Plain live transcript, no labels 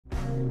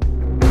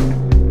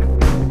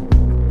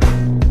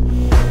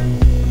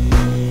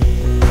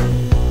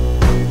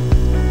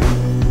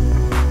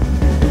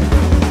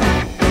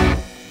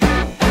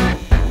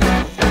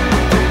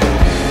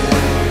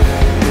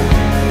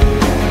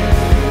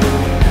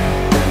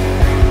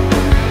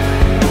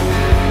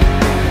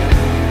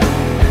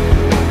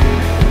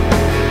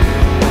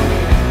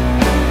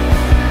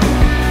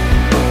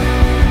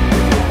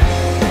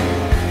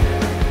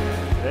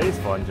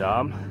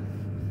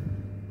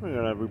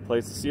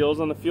replace the seals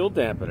on the fuel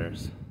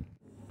dampeners.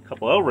 A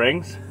couple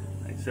O-rings.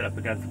 I sit up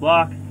against the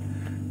block,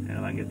 and if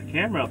I can get the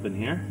camera up in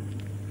here,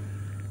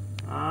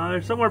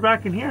 they're somewhere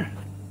back in here.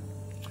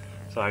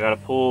 So I gotta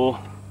pull,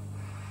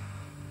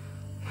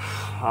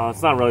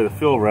 it's not really the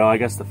fuel rail, I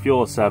guess the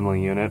fuel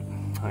assembly unit.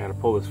 I gotta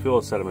pull this fuel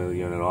assembly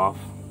unit off,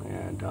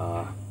 and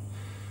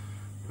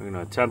we're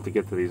gonna attempt to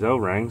get to these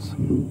O-rings.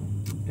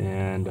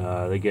 And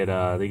they get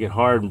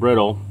hard and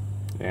brittle,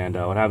 and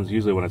what happens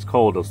usually when it's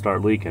cold, they'll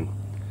start leaking.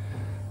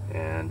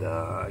 And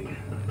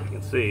you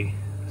can see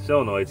the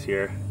solenoids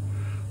here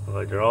look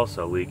like they're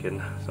also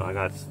leaking. So I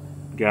got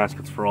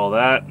gaskets for all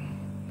that,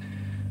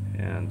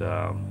 and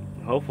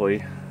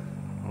hopefully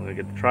I'm gonna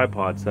get the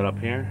tripod set up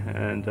here,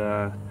 and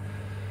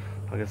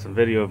I'll get some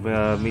video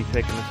of me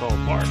taking this all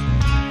apart.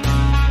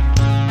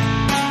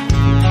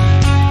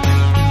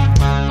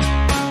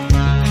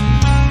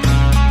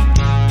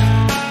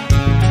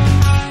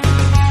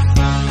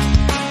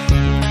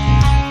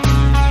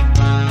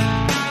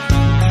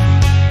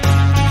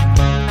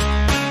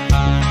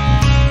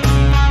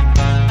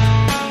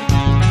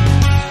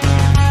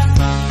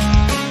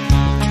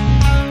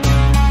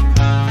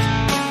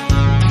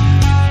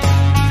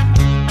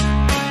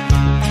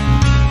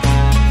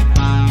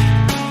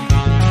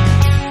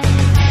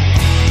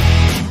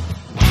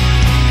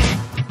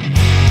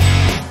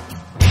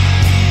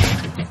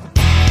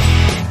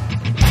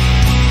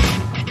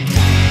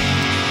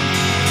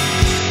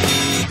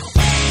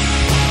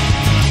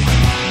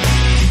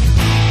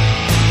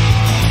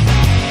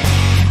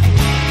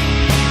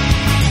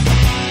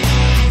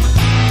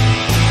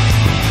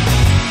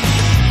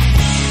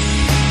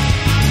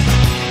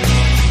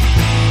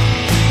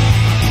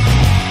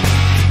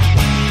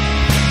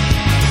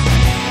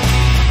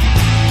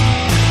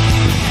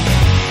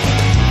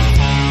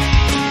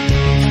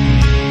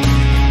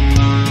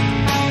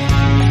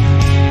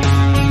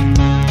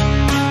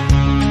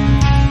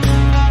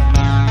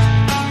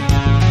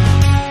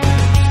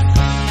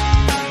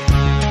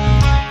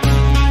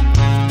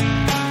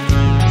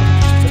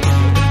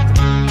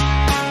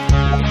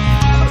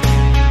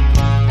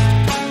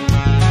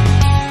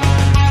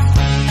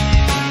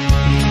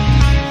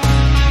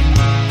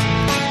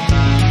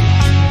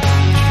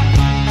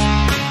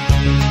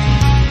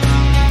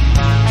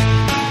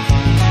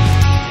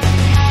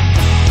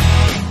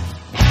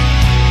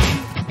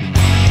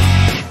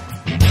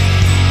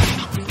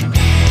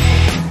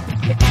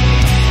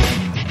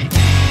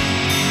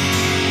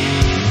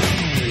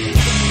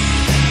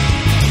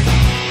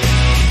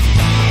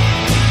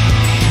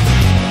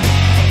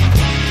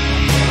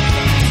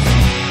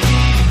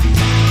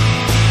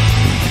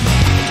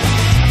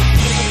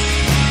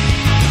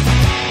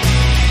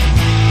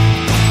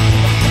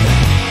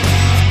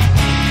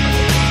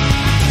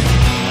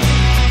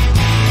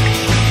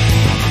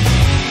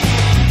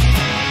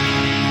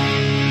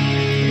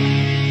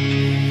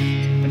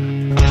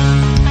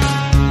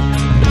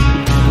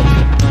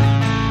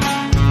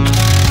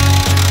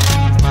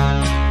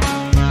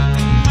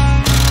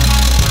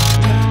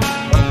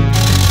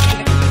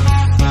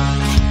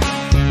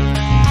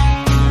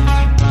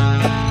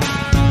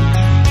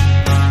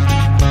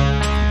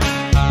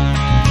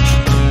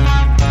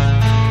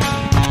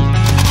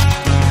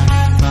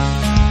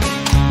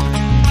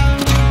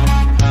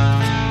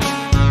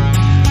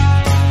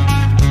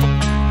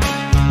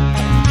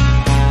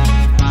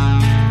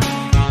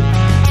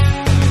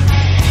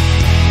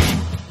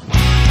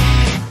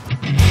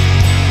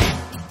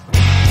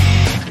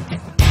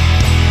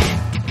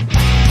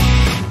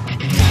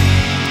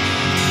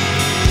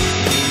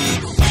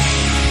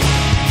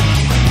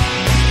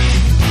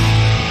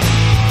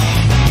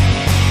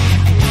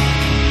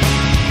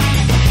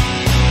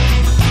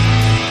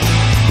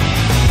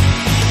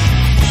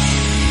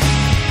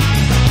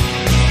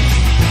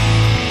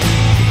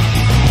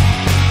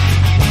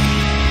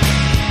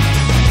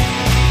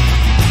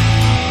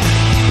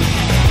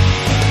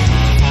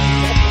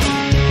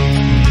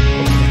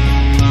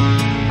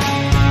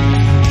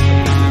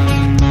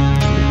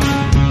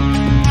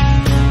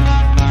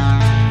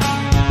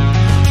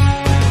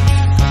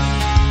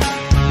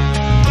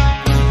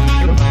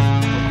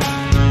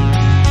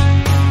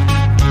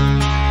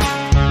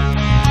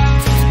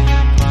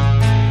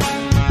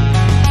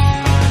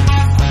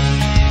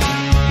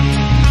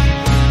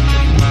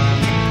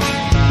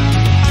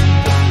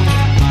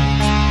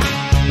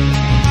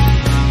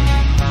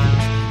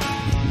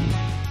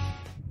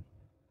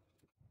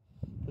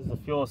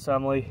 Fuel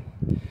assembly.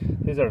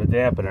 These are the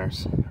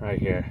dampeners right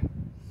here.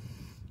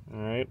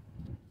 All right,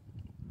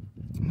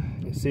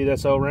 you see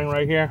this O-ring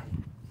right here?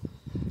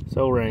 This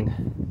O-ring,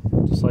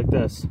 just like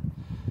this,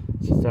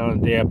 sits down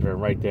in the dampener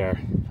right there.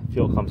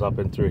 Fuel comes up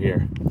in through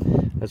here.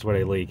 That's where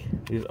they leak.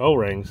 These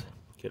O-rings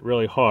get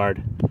really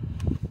hard,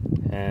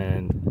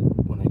 and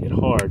when they get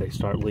hard, they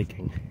start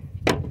leaking.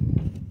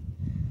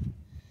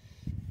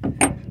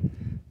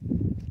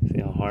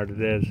 See how hard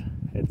it is?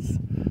 It's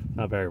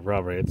not very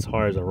rubbery. It's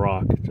hard as a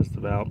rock, just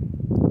about.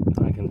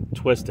 I can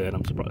twist it.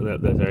 I'm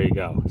surprised. There you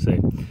go. See?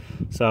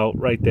 So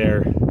right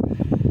there,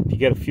 if you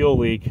get a fuel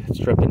leak, it's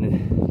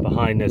dripping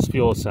behind this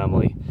fuel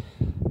assembly,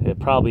 It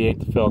probably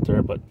ain't the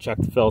filter, but check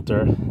the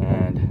filter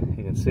and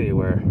you can see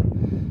where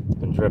it's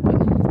been dripping.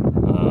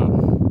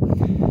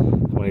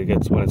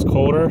 When it's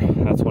colder,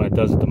 that's when it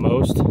does it the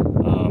most.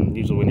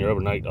 Usually when you're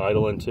overnight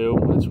idling too,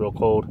 when it's real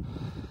cold,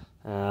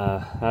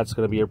 that's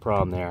going to be your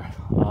problem there.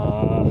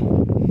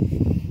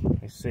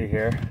 Let me see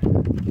here.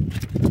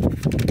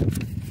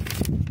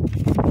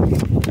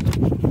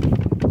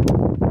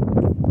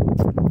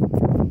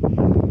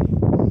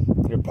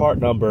 Your part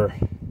number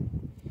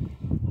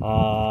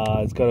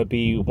is going to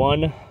be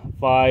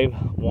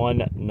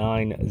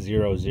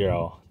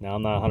 151900. Now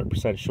I'm not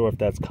 100% sure if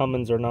that's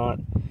Cummins or not,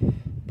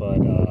 but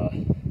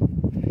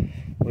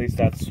at least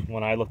that's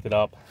when I looked it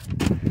up.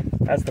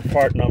 That's the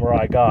part number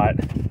I got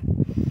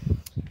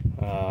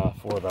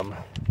for them.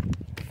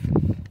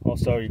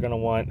 Also, you're going to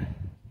want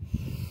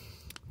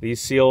these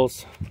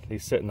seals.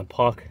 These sit in the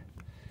puck.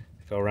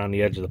 Go around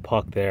the edge of the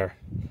puck there.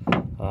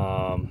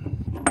 I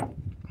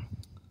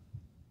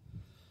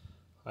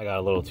got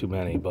a little too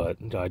many, but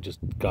I just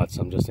got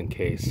some just in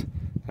case.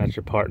 That's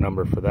your part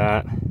number for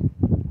that.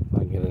 If I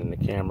can get it in the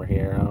camera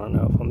here. I don't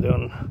know if I'm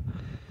doing...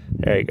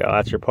 There you go.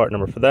 That's your part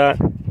number for that.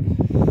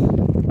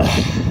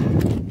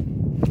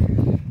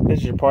 This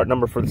is your part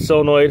number for the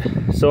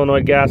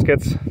solenoid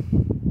gaskets.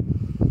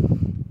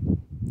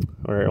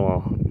 Or,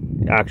 well,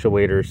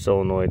 actuators,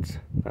 solenoids.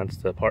 That's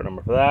the part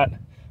number for that.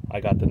 I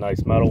got the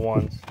nice metal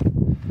ones.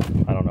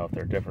 I don't know if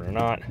they're different or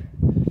not.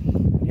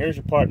 And here's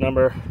your part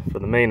number for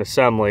the main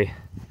assembly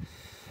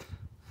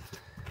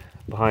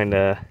behind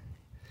the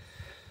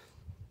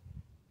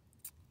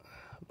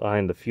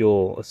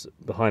fuel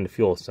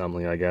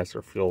assembly, I guess,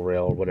 or fuel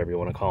rail, or whatever you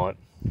want to call it.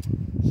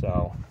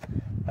 So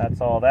that's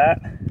all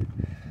that.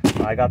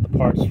 I got the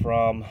parts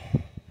from,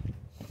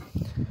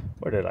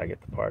 where did I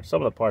get the parts?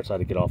 Some of the parts I had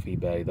to get off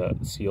eBay, the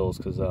seals,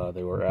 because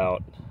they were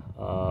out.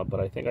 But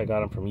I think I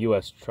got them from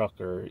US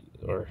Truck or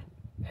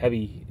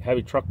heavy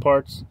truck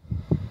parts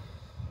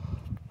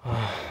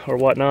or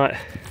whatnot.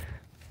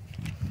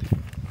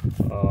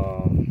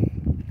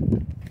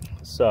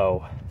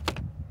 So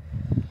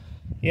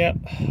yeah,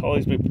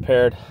 always be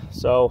prepared.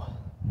 So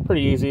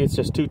pretty easy. It's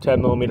just two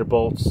 10mm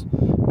bolts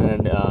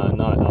and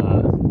not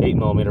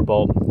 8mm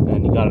bolt,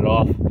 and you got it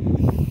off.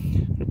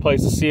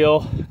 Replace the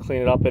seal,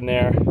 clean it up in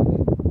there,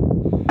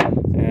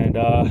 and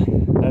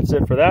that's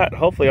it for that.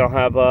 Hopefully I'll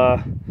have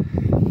a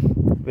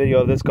video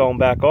of this going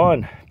back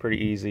on pretty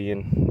easy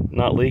and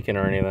not leaking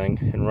or anything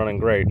and running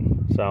great.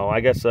 So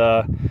I guess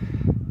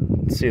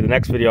let's see, the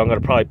next video I'm gonna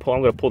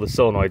pull the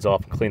solenoids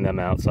off and clean them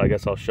out. So I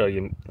guess I'll show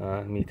you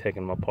me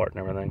taking them apart and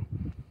everything.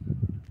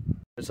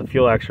 It's a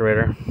fuel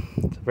actuator.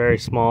 It's a very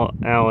small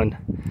Allen.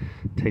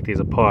 Take these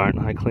apart.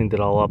 I cleaned it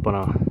all up on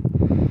a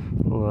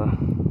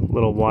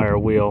little wire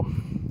wheel.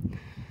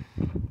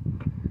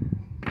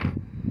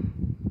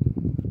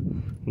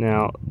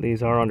 Now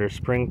these are under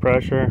spring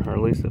pressure, or at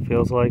least it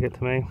feels like it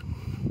to me.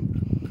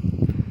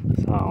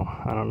 So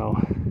I don't know.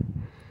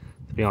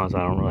 To be honest,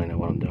 I don't really know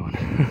what I'm doing.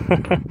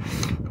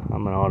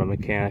 I'm an auto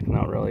mechanic,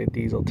 not really a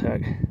diesel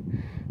tech.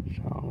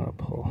 So I'm gonna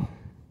pull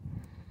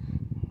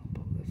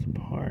this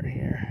apart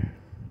here.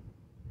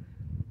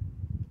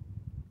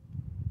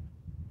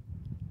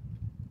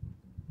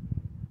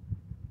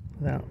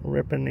 Without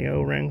ripping the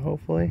O-ring,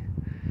 hopefully.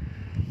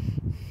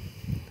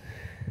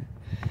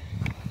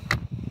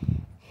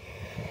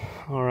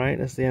 Alright,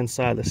 that's the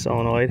inside of the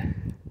solenoid.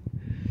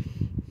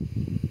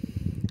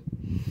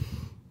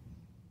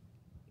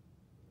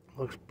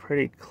 Looks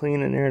pretty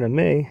clean in there to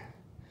me.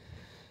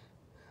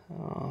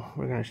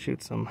 We're going to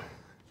shoot some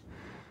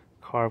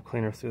carb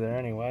cleaner through there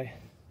anyway.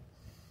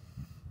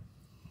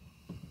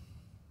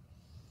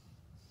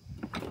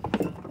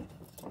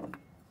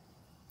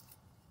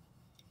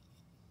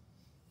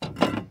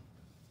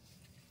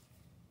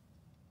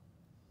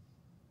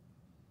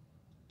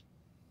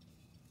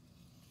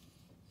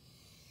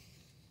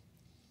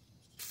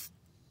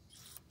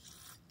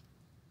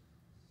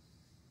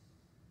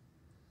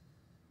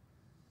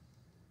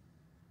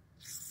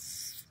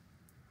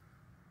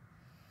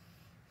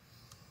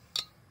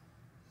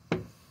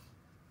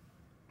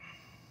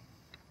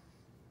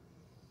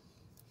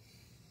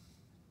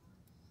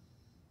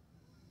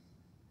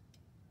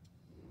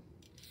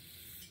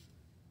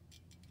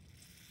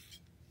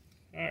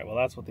 Alright, well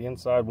that's what the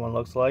inside one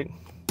looks like.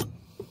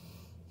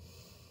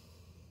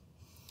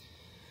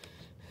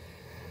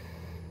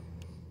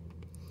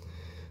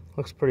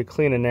 Looks pretty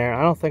clean in there.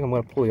 I don't think I'm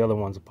going to pull the other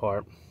ones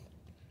apart.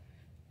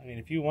 I mean,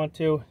 if you want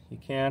to, you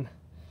can.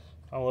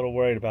 I'm a little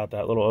worried about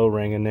that little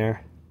O-ring in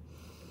there.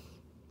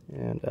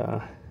 And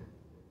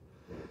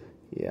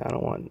yeah, I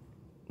don't want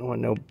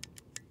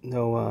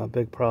no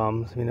big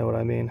problems, if you know what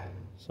I mean.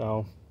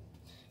 So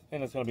I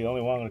think that's going to be the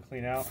only one I'm going to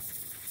clean out.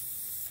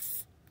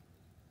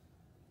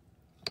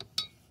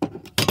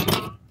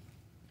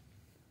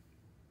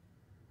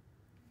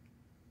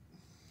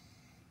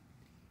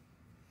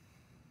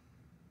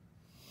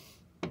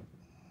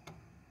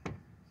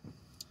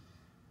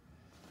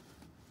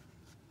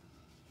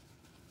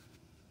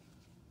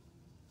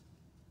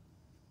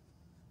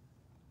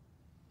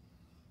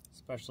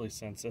 Especially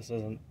since this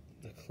isn't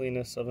the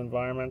cleanest of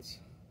environments.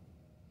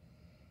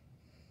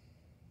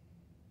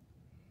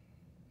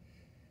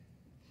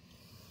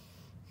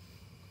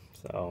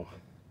 So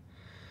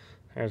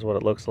here's what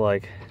it looks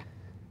like.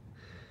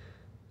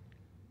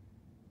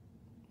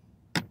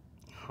 I'm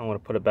going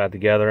to put it back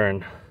together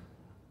and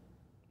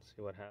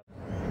see what happens.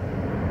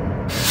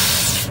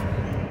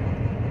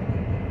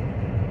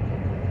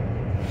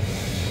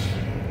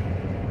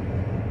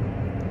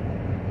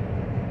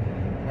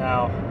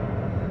 Now,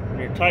 when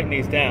you tighten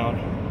these down,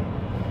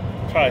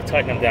 try to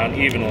tighten them down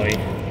evenly.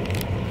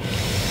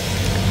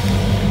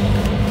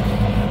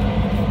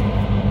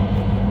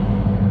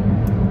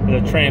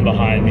 There's a train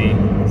behind me,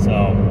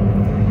 so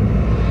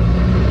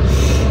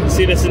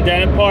see this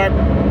indented part?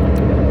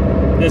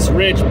 This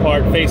ridge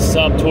part faces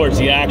up towards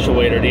the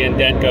actuator. The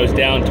indent goes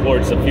down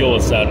towards the fuel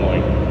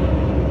assembly.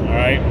 All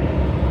right,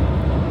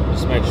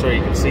 just make sure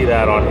you can see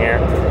that on here.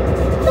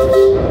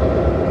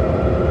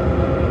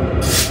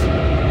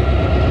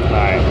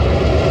 Alright,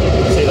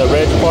 see the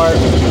ridge part?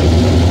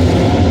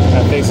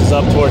 That faces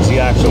up towards the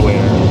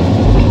actuator.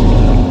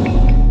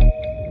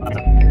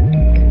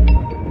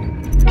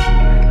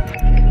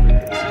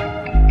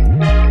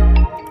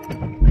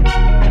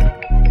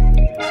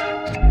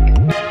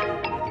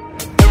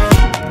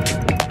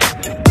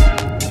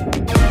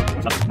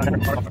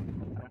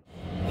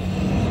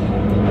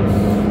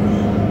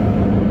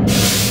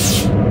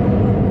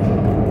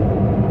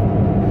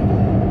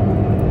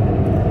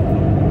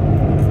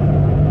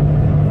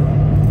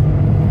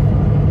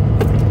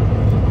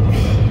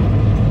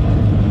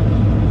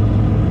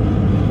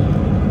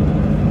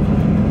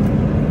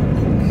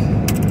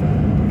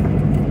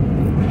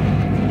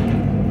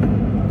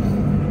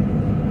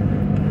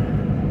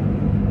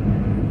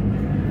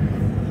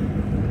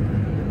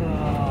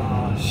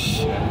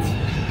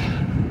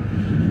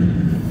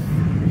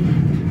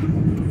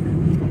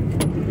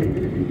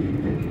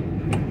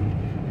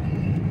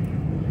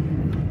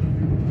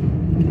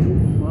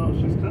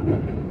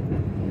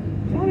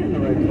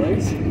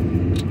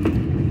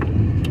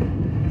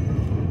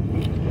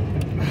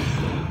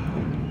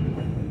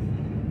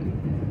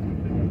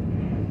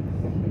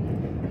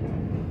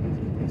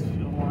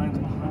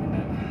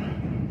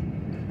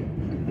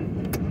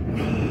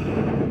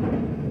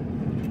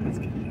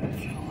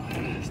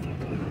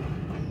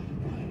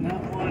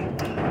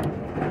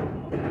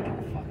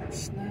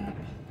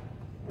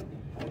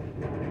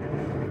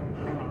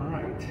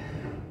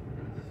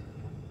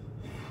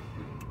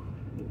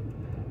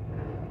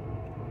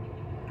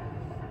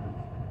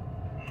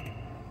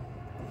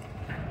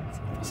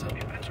 So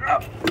you measure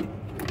up.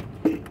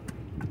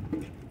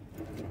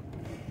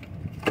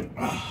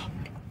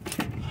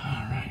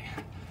 Alright.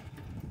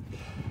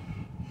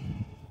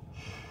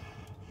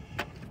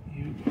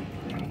 You go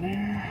in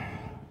there.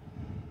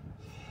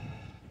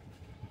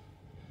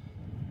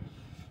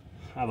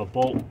 I have a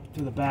bolt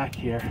through the back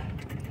here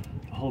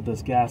to hold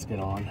this gasket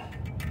on.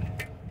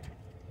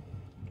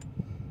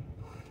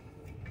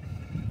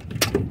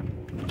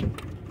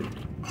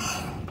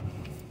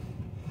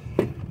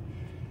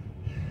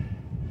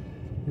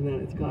 And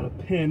then it's got a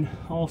pin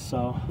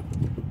also,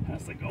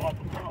 has to go up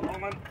a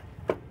moment.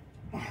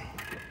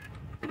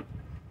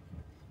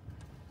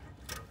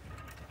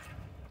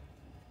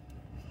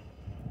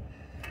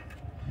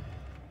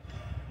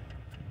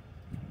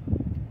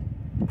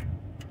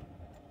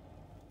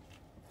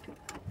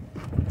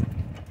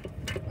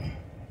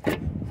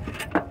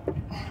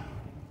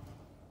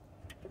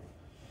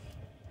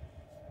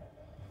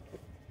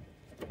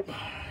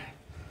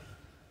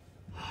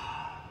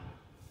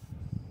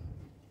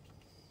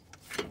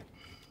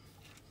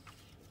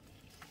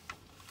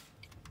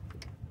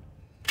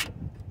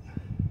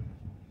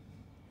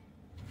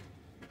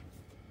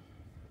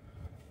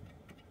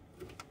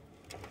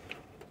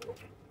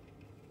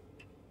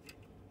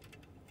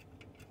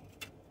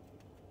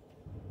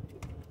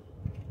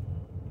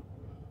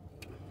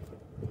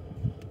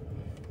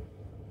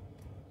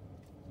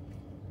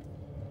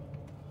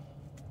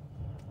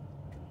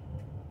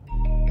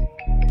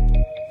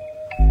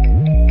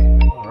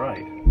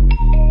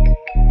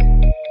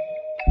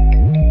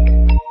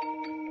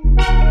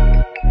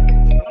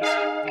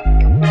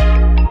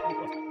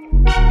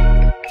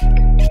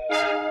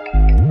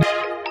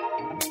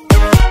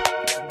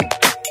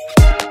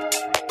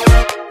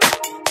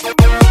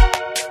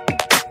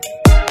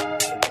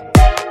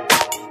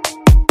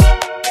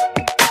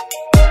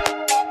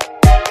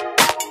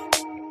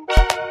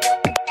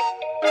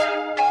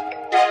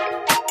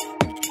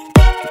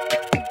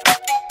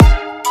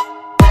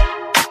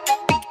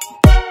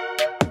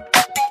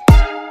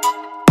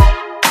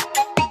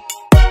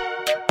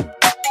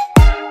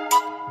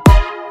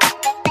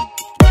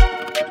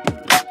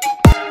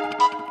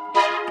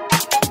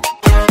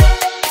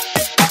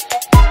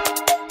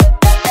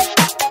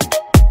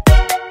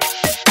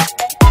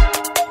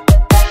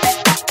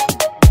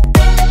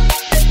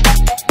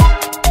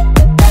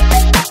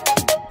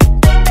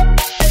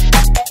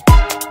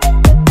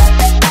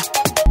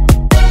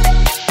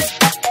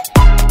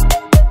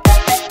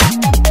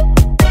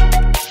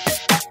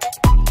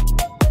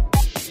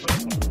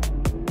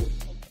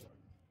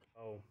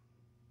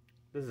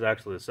 This is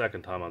actually the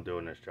second time I'm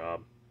doing this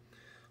job.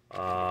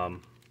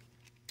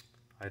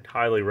 I'd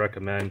highly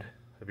recommend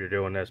if you're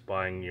doing this,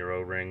 buying your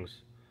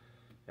O-rings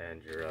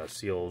and your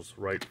seals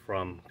right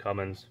from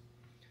Cummins.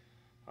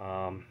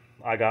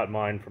 I got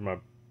mine from a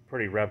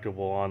pretty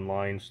reputable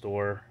online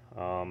store.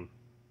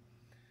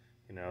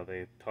 You know,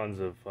 they tons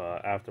of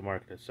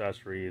aftermarket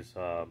accessories.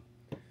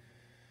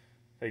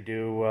 They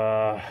do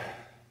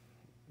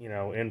you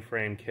know,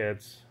 in-frame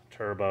kits,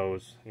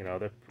 turbos. You know,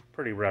 they're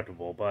pretty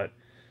reputable, but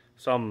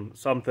some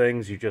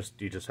things you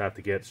just have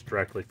to get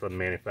directly from the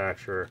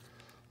manufacturer.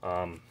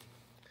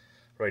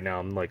 Right now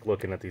I'm like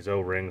looking at these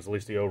O-rings, at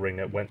least the O-ring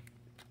that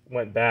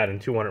went bad in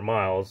 200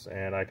 miles,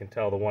 and I can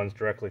tell the ones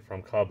directly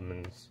from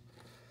Cummins,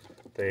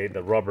 the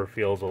rubber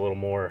feels a little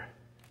more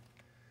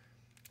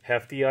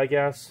hefty, I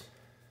guess.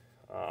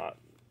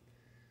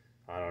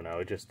 I don't know,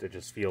 it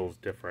just feels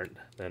different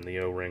than the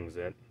O-rings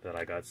that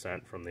I got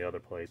sent from the other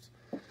place.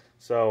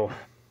 So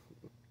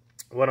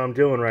what I'm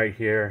doing right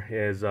here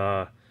is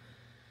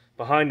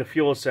behind the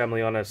fuel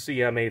assembly on a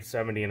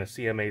cm870 and a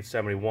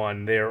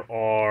cm871, there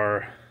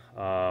are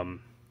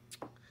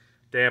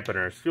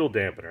dampeners, fuel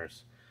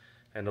dampeners,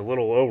 and the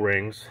little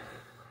O-rings.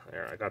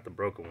 There, I got the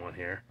broken one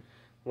here.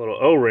 Little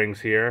O-rings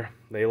here,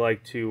 they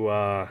like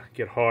to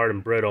get hard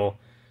and brittle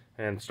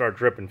and start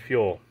dripping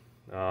fuel.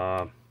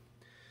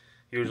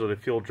 Usually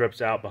the fuel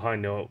drips out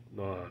behind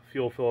the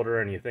fuel filter,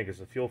 and you think it's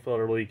the fuel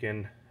filter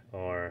leaking,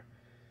 and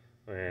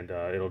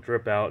it'll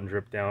drip out and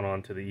drip down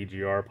onto the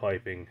EGR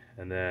piping,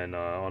 and then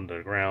onto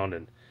the ground.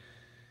 And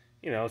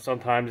you know,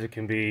 sometimes it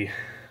can be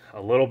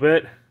a little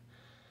bit.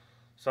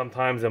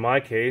 Sometimes, in my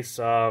case,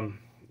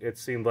 it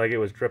seemed like it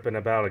was dripping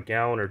about a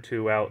gallon or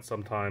two out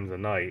sometimes a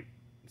night,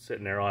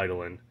 sitting there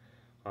idling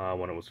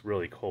when it was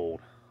really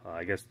cold.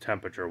 I guess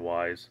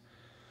temperature-wise,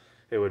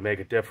 it would make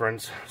a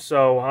difference.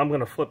 So I'm going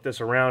to flip this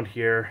around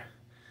here,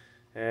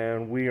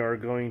 and we are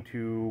going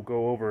to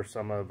go over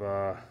some of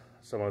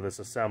this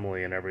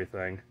assembly and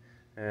everything,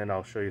 and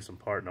I'll show you some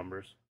part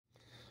numbers.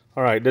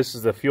 All right, this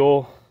is the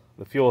fuel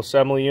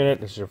assembly unit.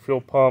 This is your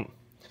fuel pump.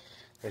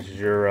 This is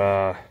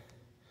your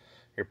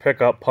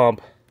pickup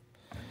pump.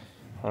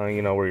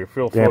 You know, where your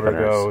fuel filter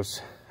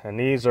goes, and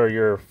these are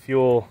your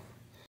fuel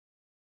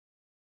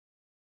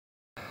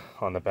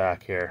on the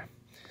back here.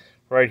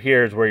 Right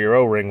here is where your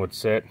O-ring would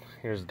sit.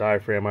 Here's the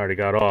diaphragm I already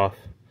got off.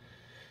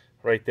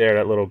 Right there,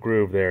 that little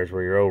groove there is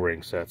where your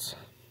O-ring sits.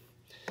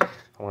 I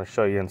want to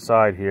show you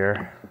inside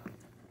here.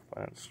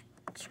 Let's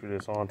screw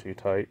this on too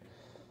tight.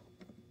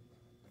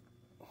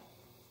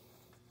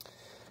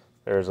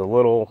 There's a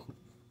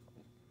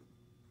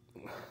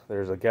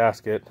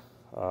gasket.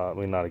 I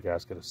mean, not a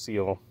gasket, a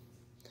seal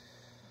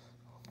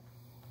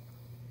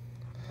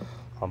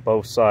on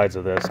both sides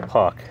of this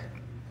puck.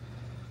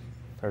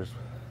 This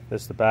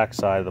is the back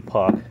side of the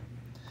puck.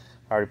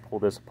 I already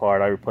pulled this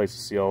apart. I replaced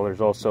the seal.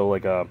 There's also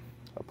like a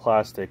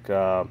plastic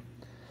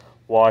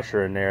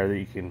washer in there that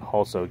you can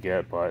also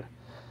get, but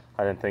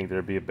I didn't think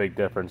there'd be a big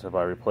difference if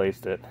I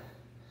replaced it.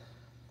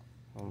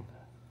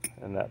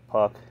 And that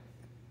puck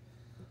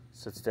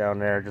sits down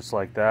there just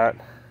like that.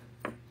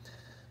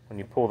 When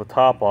you pull the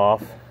top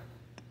off,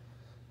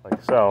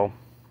 like so,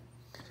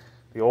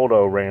 the old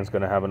O-ring is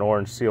going to have an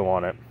orange seal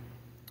on it.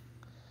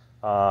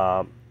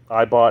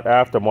 I bought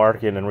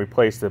aftermarket and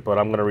replaced it, but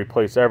I'm going to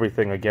replace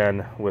everything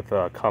again with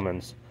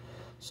Cummins.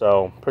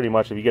 So pretty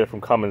much if you get it from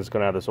Cummins, it's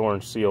going to have this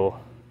orange seal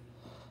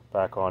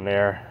back on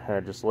there, and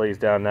it just lays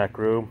down that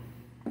groove.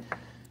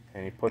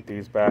 And you put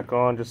these back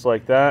on just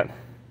like that.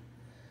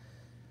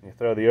 You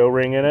throw the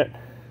O-ring in it,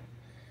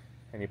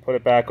 and you put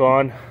it back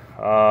on.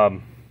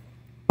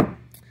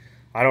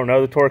 I don't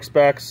know the torque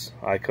specs.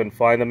 I couldn't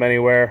find them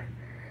anywhere.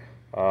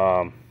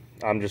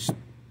 I'm just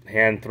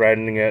hand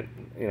threading it,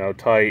 you know,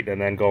 tight, and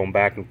then going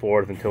back and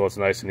forth until it's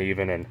nice and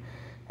even, and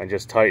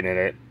just tightening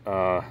it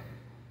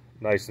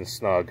nice and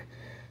snug.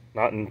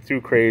 Not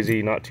too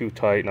crazy, not too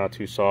tight, not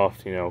too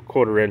soft. You know,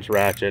 1/4 inch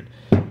ratchet.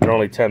 They're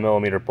only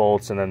 10mm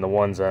bolts, and then the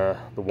one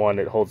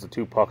that holds the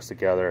two pucks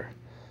together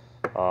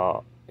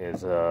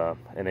is an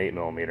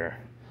 8mm.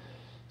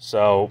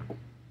 So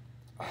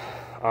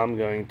I'm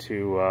going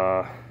to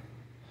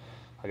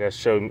I guess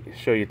show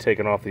you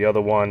taking off the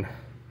other one.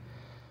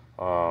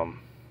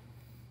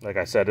 Like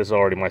I said, this is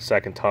already my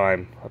second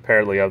time.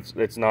 Apparently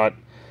it's not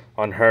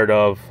unheard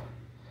of,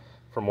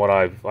 from what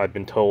I've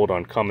been told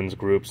on Cummins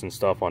groups and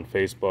stuff on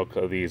Facebook,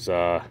 of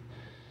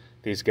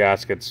these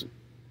gaskets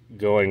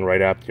going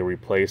right after you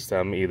replace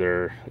them,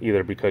 either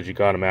because you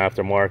got them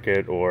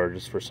aftermarket or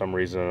just for some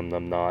reason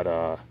them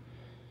not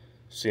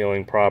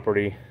sealing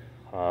properly.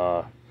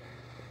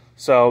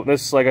 So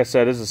this, like I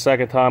said, this is the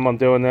second time I'm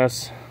doing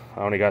this.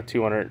 I only got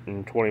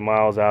 220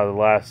 miles out of the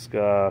last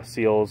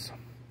seals.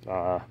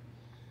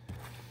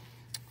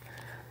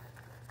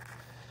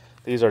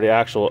 These are the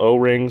actual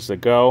O-rings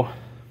that go.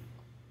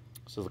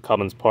 This is the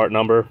Cummins part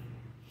number.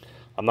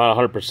 I'm not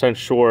 100%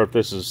 sure if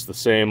this is the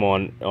same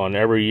on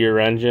every year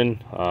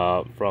engine,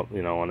 from,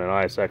 you know, on an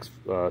ISX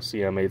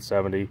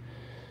cm870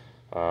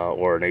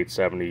 or an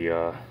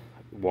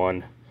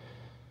 871.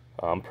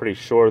 I'm pretty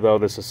sure though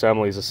this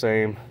assembly is the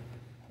same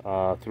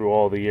through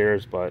all the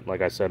years, but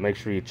like I said, make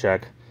sure you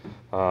check.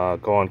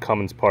 Go on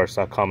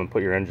cumminsparts.com and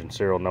put your engine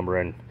serial number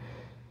in,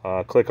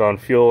 click on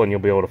fuel and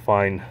you'll be able to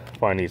find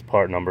these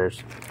part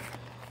numbers.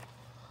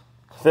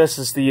 This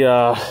is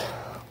the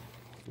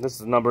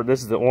number.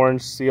 This is the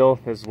orange seal.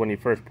 This is when you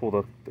first pull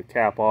the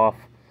cap off.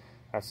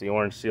 That's the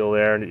orange seal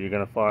there that you're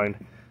going to find.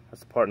 That's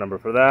the part number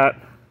for that.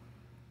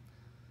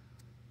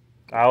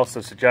 I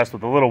also suggest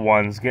with the little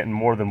ones getting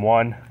more than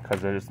one,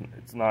 because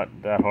it's not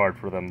that hard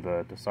for them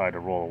to decide to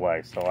roll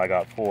away. So I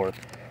got four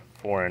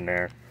in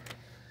there.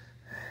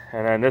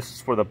 And then this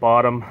is for the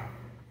bottom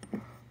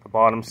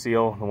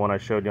seal, the one I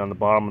showed you on the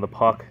bottom of the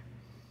puck.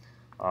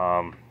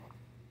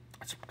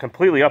 It's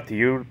completely up to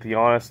you, to be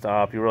honest.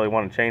 If you really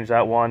want to change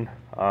that one,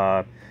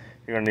 you're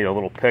gonna need a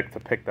little pick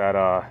to pick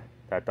that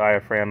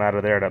diaphragm out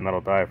of there, that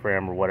metal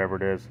diaphragm or whatever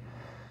it is.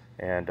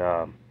 And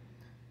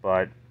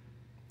but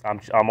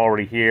I'm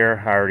already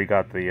here. I already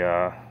got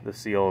the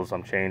seals.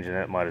 I'm changing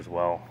it. Might as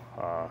well.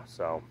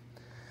 So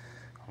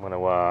I'm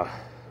gonna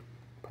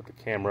put the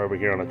camera over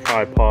here on a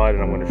tripod,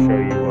 and I'm gonna show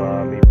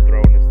you me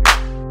throwing this thing.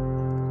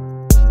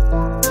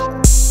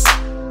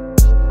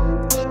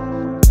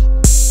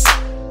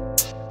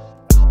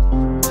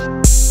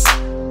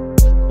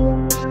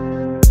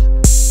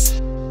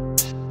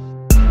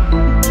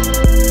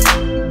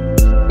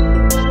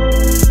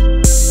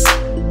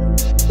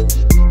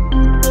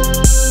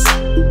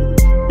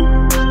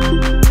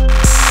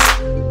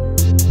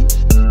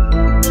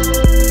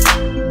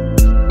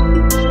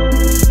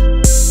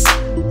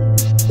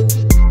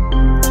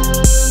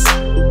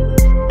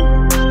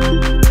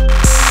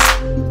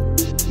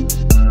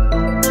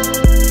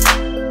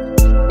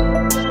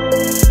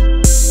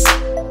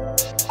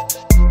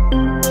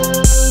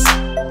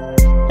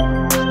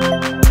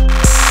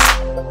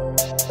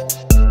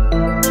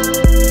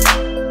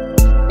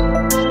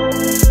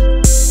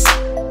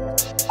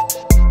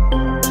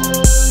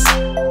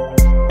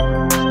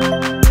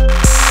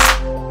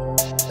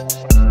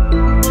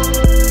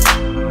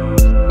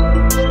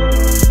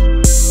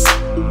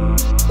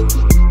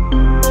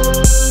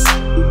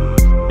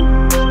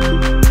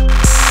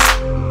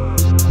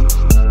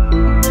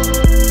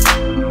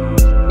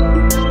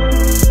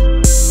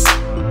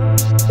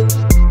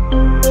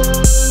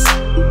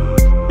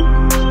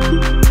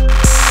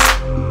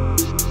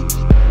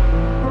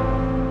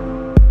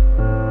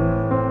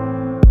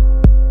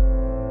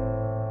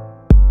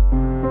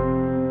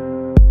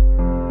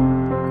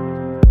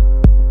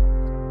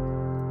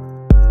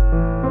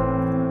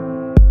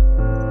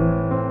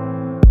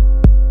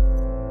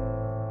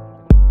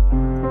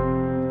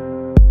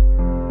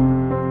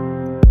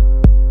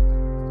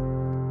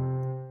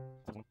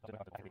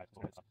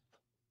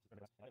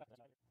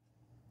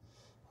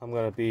 I'm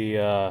going to be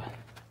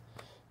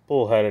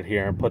bullheaded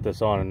here and put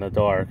this on in the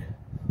dark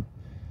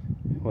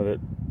with it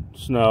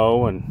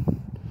snow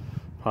and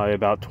probably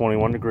about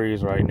 21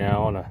 degrees right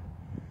now and a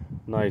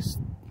nice,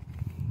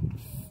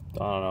 I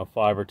don't know,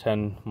 5 or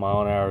 10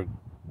 mile an hour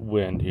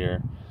wind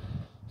here.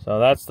 So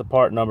that's the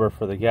part number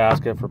for the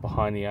gasket for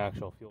behind the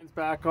actual fuel. It's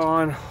back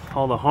on,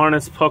 all the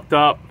harness hooked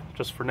up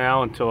just for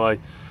now until I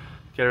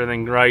get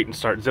everything right and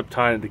start zip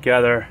tying it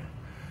together.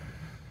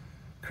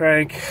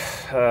 Crank,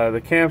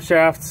 the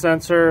camshaft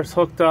sensor is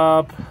hooked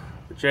up,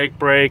 the Jake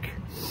brake,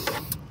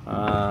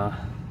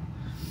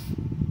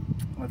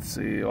 let's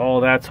see,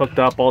 all that's hooked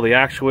up, all the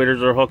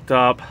actuators are hooked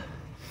up,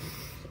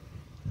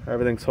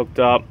 everything's hooked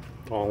up,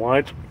 all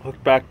lights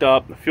hooked back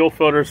up, the fuel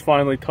filter is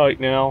finally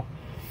tight now.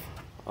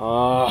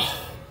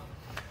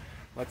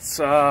 Let's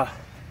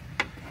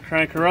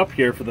crank her up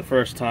here for the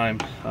first time.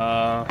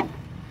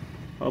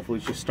 Hopefully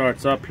she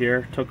starts up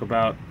here. Took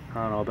about,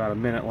 I don't know, about a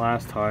minute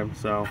last time,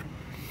 so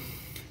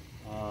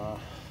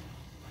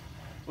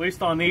at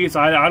least on these,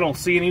 I don't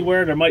see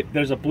anywhere.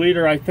 There's a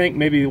bleeder, I think,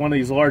 maybe one of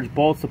these large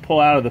bolts to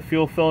pull out of the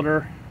fuel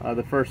filter,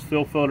 the first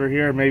fuel filter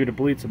here, maybe to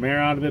bleed some air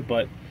out of it,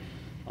 but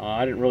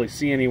I didn't really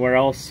see anywhere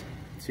else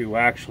to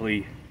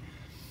actually,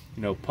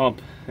 you know,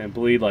 pump and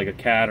bleed like a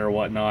cat or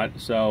whatnot.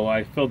 So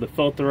I filled the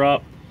filter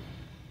up,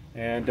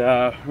 and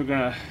we're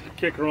gonna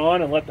kick her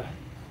on and let the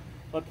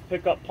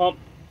pickup pump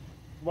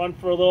run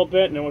for a little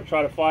bit, and then we'll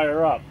try to fire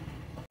her up.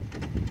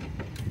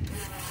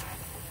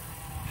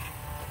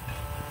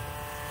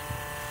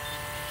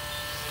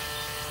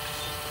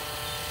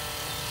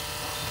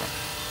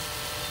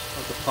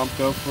 Let the pump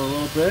go for a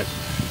little bit.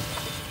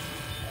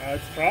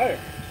 Let's try her.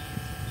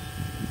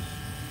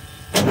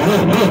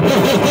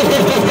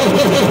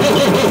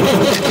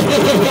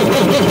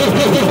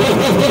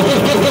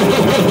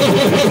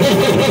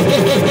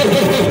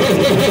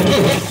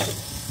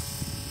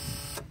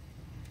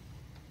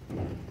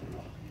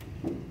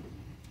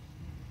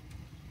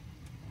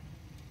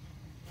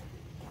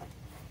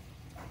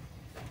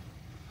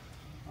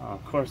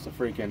 Of course,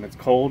 it's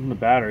cold and the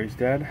battery's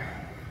dead.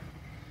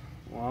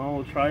 Well,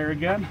 we'll try her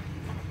again.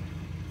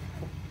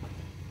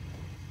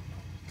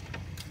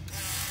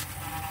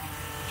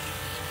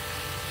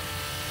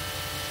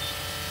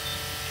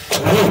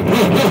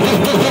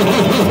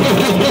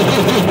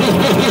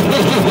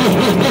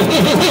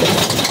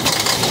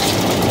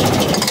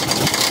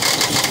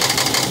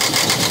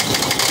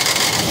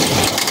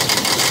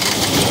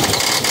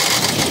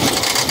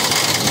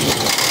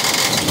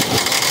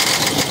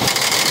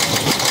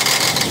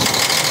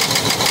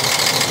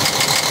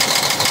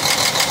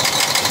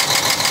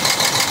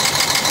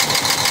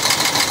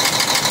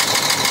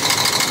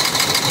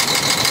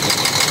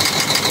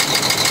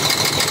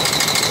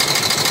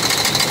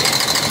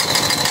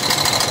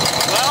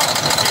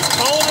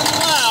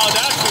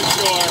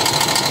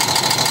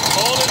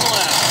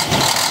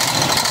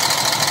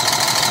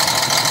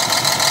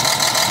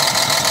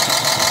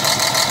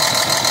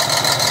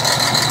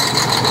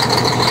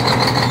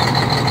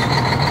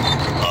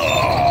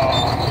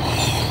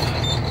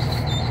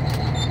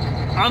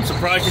 I'm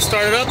surprised you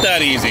started up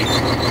that easy.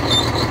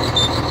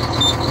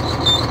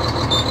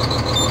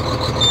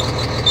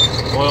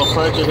 Oil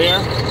pressure here.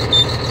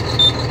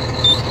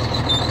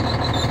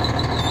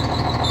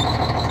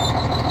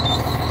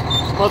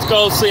 Let's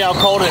go see how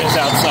cold it is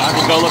outside.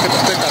 We'll go look at the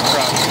pickup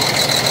truck.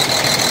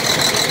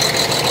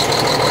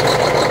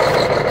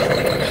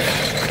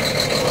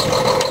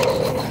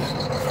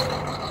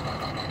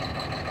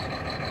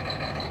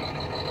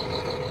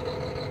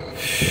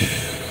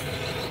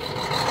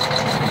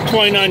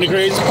 $29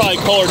 degrees. It's probably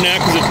colder than that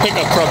because the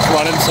pickup truck's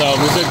running, so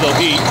residual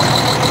heat.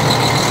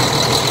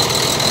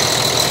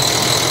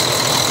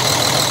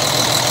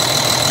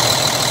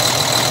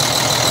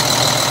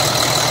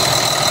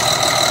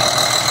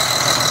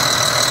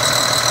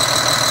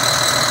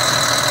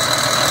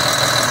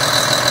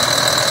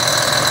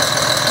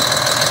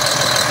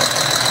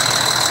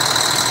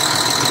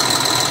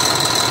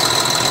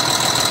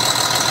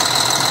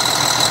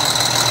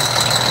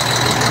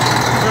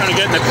 We're going to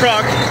get in the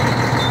truck.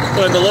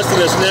 Going to listen to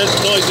this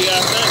noisy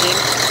ass engine.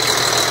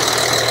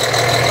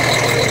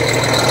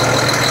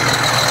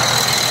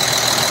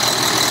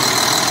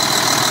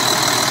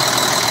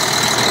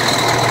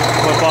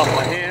 Flip off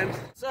my hand.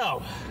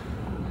 So,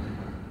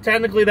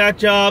 technically that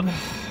job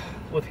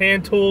with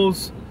hand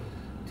tools,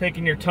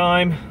 taking your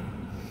time,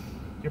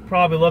 you're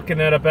probably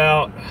looking at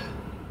about,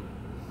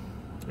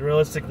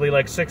 realistically,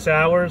 like 6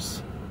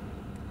 hours,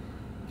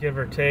 give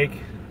or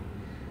take.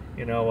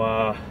 You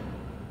know,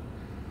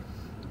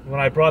 when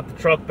I brought the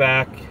truck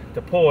back,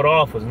 to pull it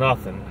off was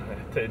nothing.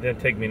 It didn't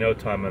take me no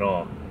time at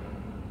all.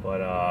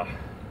 But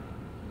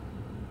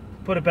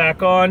put it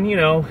back on, you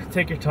know,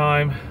 take your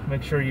time.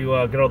 Make sure you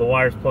get all the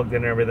wires plugged in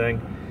and everything.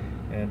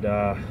 And,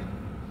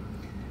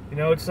 you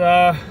know, it's,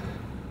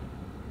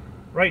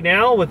 right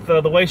now with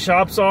the way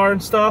shops are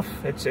and stuff,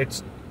 it's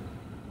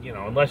you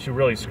know, unless you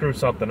really screw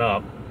something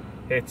up,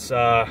 it's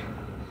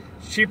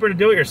cheaper to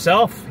do it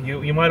yourself.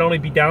 You might only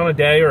be down a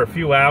day or a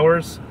few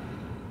hours,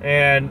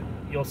 and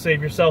you'll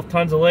save yourself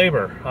tons of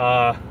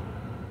labor.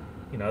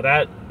 You know,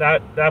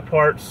 that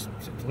part's,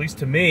 at least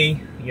to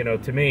me, you know,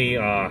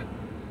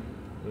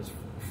 was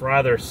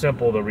rather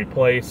simple to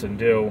replace and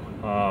do.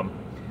 Only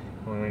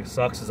thing that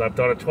sucks is I've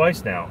done it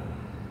twice now.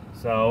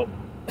 So,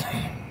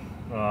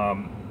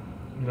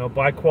 you know,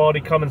 buy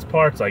quality Cummins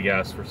parts, I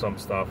guess, for some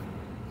stuff.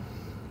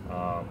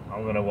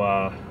 I'm gonna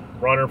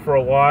run her for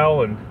a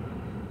while and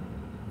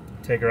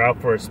take her out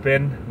for a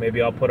spin.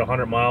 Maybe I'll put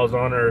 100 miles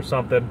on her or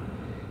something.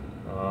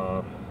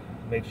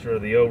 Make sure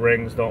the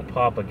O-rings don't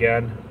pop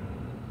again.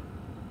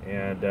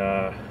 And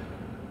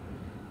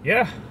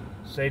yeah,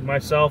 saved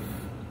myself,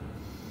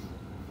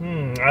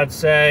 I'd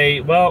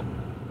say, well,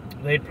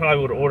 they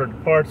probably would have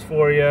ordered parts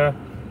for you.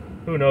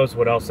 Who knows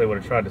what else they would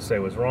have tried to say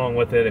was wrong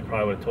with it. They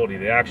probably would have told you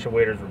the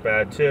actuators were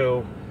bad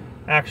too.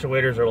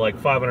 Actuators are like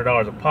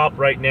 $500 a pop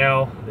right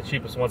now. The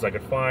cheapest ones I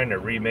could find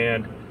are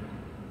Reman.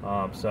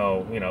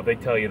 So, you know, if they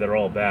tell you they're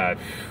all bad,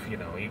 you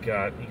know, you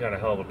got a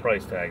hell of a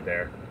price tag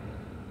there.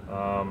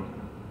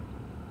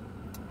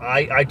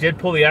 I did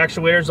pull the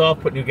actuators off,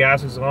 put new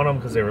gaskets on them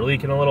because they were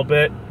leaking a little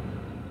bit.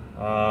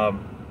 If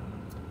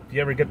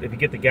you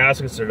get the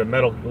gaskets, they're the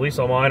metal, at least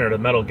on mine, are the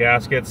metal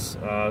gaskets.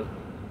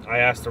 I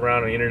asked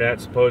around on the internet.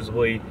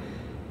 Supposedly,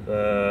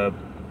 I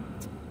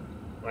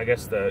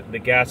guess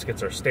the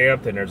gaskets are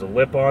stamped and there's a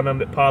lip on them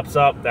that pops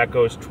up. That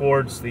goes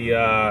towards the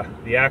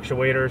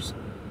actuators.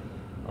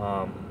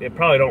 It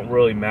probably don't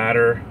really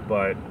matter,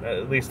 but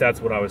at least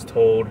that's what I was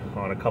told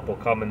on a couple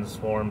Cummins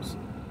forums.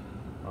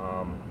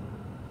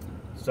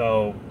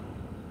 So,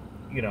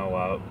 you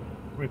know,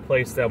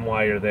 replace them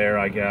while you're there,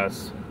 I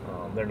guess.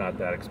 They're not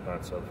that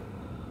expensive.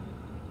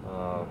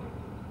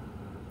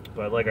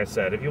 But like I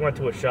said, if you went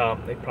to a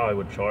shop, they probably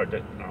would charge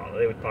it.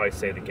 They would probably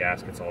say the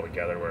gaskets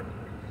altogether were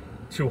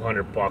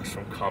 $200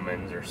 from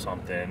Cummins or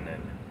something,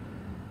 and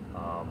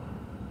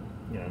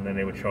you know, and then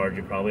they would charge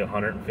you probably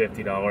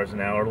 $150 an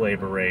hour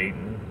labor rate,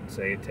 and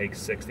say it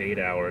takes 6 to 8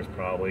 hours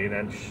probably, and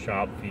then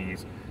shop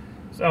fees.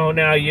 So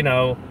now, you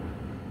know,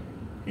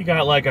 you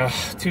got like a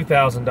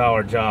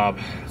 $2,000 job.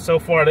 So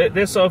far,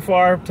 this so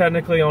far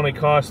technically only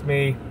cost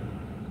me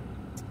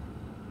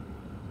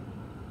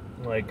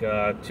like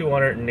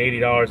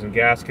 $280 in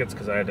gaskets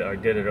because I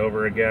did it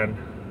over again.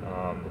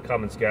 The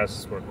Cummins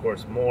gaskets were of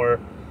course more.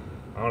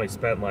 I only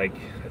spent like,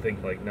 I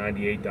think like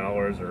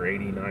 $98 or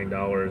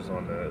 $89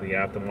 on the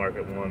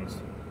aftermarket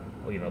ones.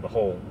 Well, you know, the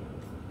whole,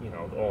 you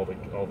know, all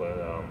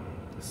the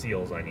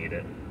seals I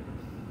needed,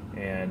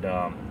 and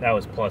that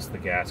was plus the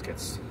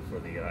gaskets for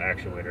the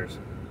actuators.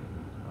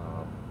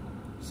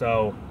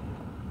 So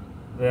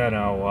then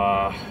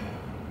I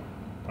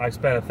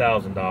spent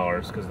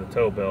 $1,000 because the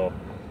tow bill.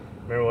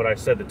 Remember what I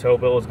said the tow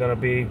bill was going to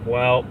be?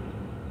 Well,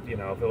 you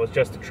know, if it was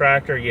just a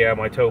tractor, yeah,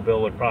 my tow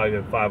bill would probably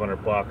have been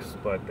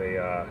 $500, but they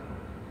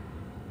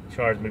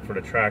charged me for the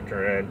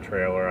tractor and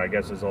trailer. I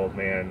guess his old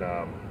man,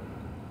 I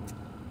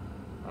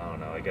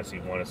don't know, I guess he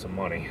wanted some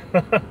money.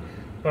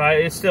 But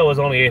it still was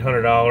only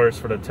 $800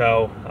 for the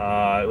tow.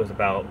 It was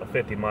about a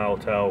 50-mile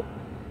tow.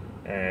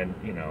 and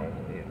you know,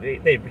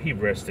 he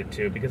risked it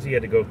too, because he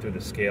had to go through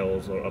the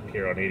scales up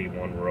here on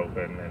 81 were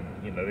open, and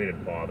you know, they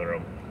didn't bother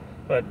him.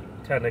 But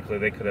technically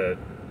they could have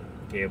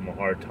gave him a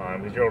hard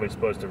time, because you're only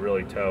supposed to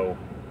really tow,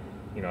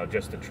 you know,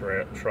 just the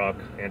truck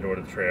and or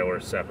the trailer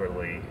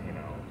separately, you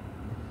know.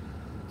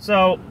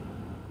 So,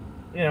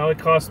 you know, it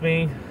cost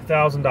me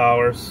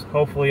 $1,000.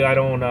 Hopefully I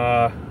don't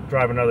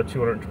drive another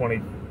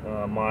 220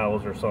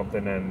 miles or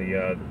something, and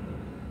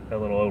that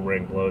little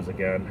O-ring blows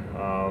again.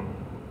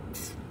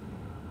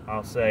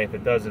 I'll say if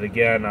it does it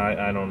again,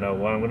 I don't know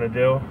what I'm going to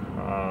do.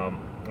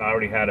 I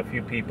already had a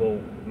few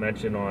people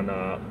mention on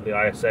the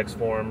ISX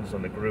forums,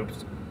 on the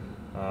groups.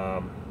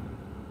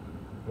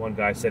 One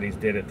guy said he's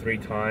did it 3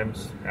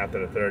 times.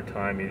 After the 3rd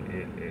time, he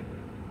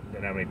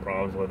didn't have any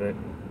problems with it.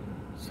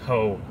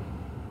 So,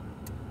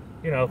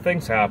 you know,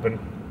 things happen.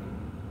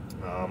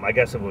 I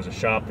guess if it was a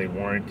shop, they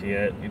warranty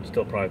it. You'd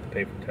still probably have to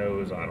pay for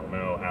tows. I don't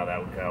know how that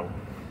would go.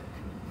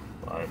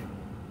 But,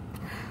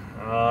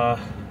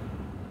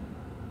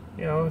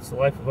 you know, it's the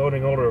life of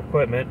owning older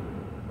equipment.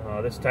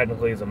 This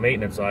technically is a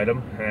maintenance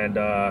item, and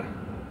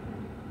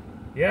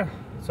yeah,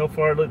 so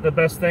far the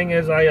best thing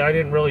is I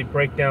didn't really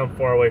break down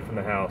far away from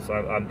the house.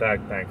 I'm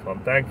thankful.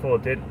 I'm thankful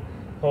it didn't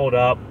hold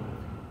up,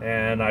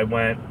 and I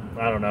went,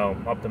 I don't know,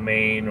 up to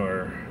Maine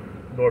or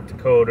North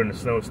Dakota in a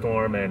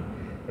snowstorm, and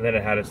then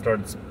it had to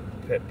start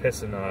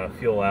pissing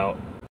fuel out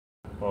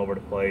all over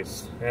the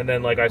place. And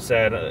then, like I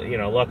said, you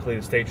know, luckily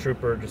the state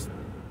trooper just,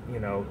 you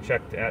know,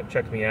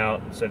 checked me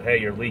out and said, hey,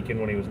 you're leaking,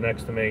 when he was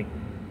next to me.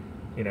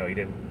 You know, he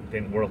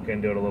didn't work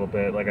into it a little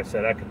bit. Like I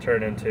said, that could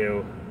turn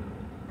into,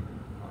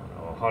 I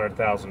don't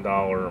know, $100,000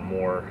 or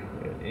more,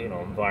 you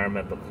know,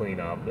 environmental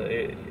cleanup.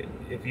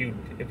 If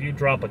you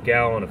drop a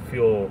gallon of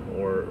fuel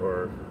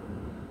or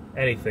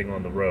anything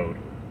on the road,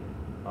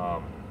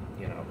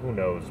 you know, who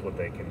knows what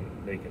they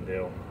can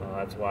do.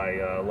 That's why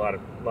a lot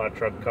of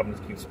truck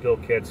companies keep spill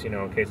kits, you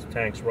know, in case the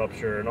tanks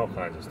rupture and all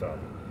kinds of stuff.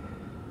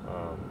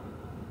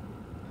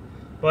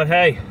 But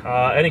hey,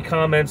 any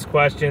comments,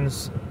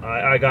 questions?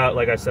 I got,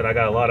 like I said, I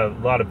got a lot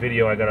of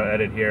video I got to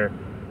edit here.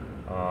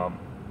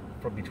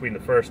 From between the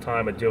first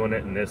time of doing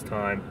it and this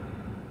time,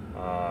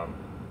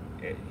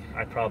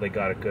 I probably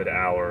got a good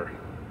hour,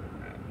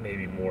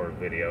 maybe more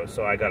video.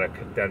 So I got to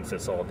condense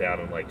this all down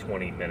in like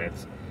 20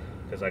 minutes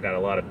because I got a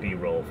lot of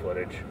B-roll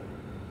footage.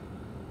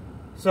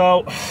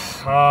 So,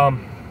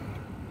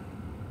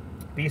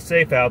 be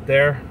safe out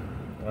there.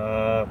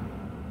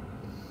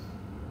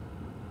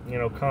 You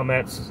know,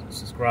 comment,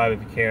 subscribe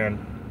if you can.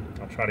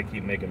 I'll try to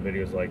keep making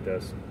videos like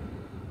this.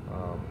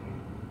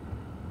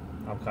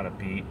 I'm kind of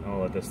beat. I'll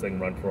let this thing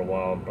run for a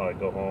while and probably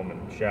go home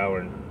and shower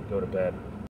and go to bed.